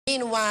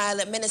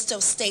Meanwhile, Minister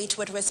of State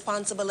with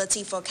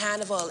responsibility for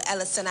Carnival,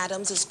 Ellison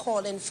Adams, is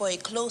calling for a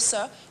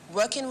closer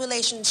working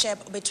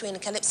relationship between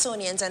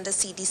Calypsonians and the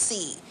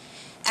CDC.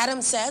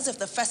 Adams says if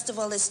the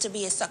festival is to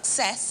be a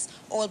success,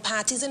 all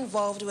parties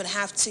involved will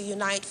have to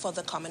unite for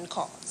the common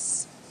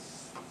cause.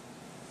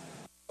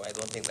 I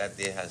don't think that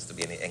there has to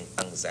be any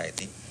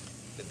anxiety.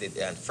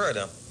 And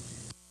further,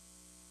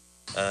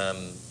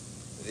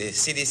 the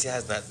CDC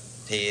has not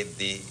paid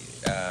the,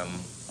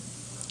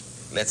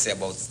 let's say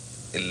about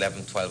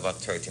 11, 12, or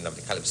 13 of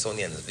the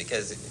Calypsonians,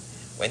 because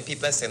when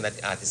people are saying that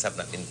the artists have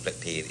not been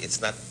paid, it's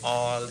not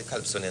all the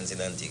Calypsonians in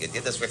Antigua.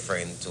 They're just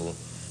referring to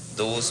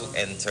those who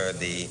enter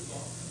the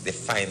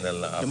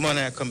final the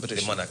monarch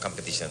competition. The monarch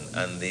competition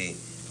and the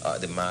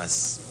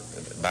mass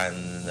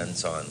band and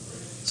so on.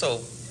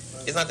 So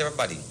it's not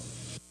everybody.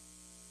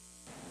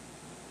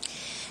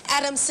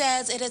 Adams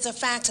says it is a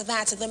fact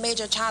that the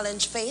major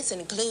challenge faced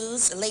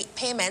includes late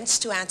payments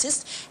to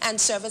artists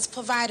and service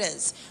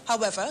providers.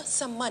 However,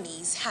 some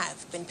monies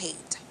have been paid.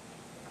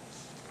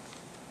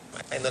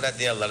 I know that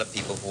there are a lot of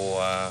people who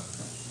are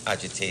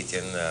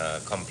agitating,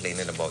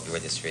 complaining about the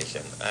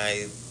registration.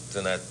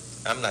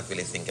 I'm not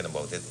really thinking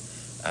about it.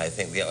 I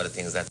think there are other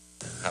things that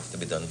have to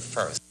be done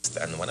first.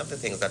 And one of the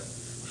things that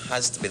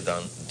has to be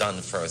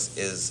done first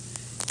is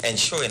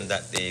ensuring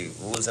that the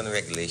rules and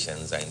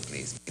regulations are in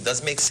place. It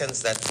does make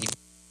sense that people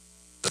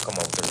come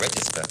out to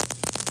register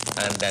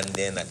and then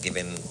they're not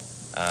given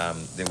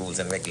the rules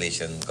and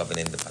regulations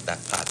governing that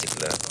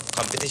particular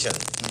competition.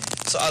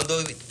 So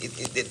although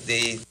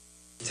the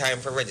time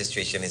for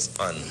registration is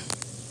on,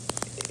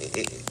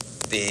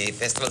 the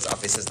festival's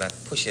office is not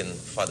pushing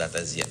for that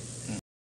as yet.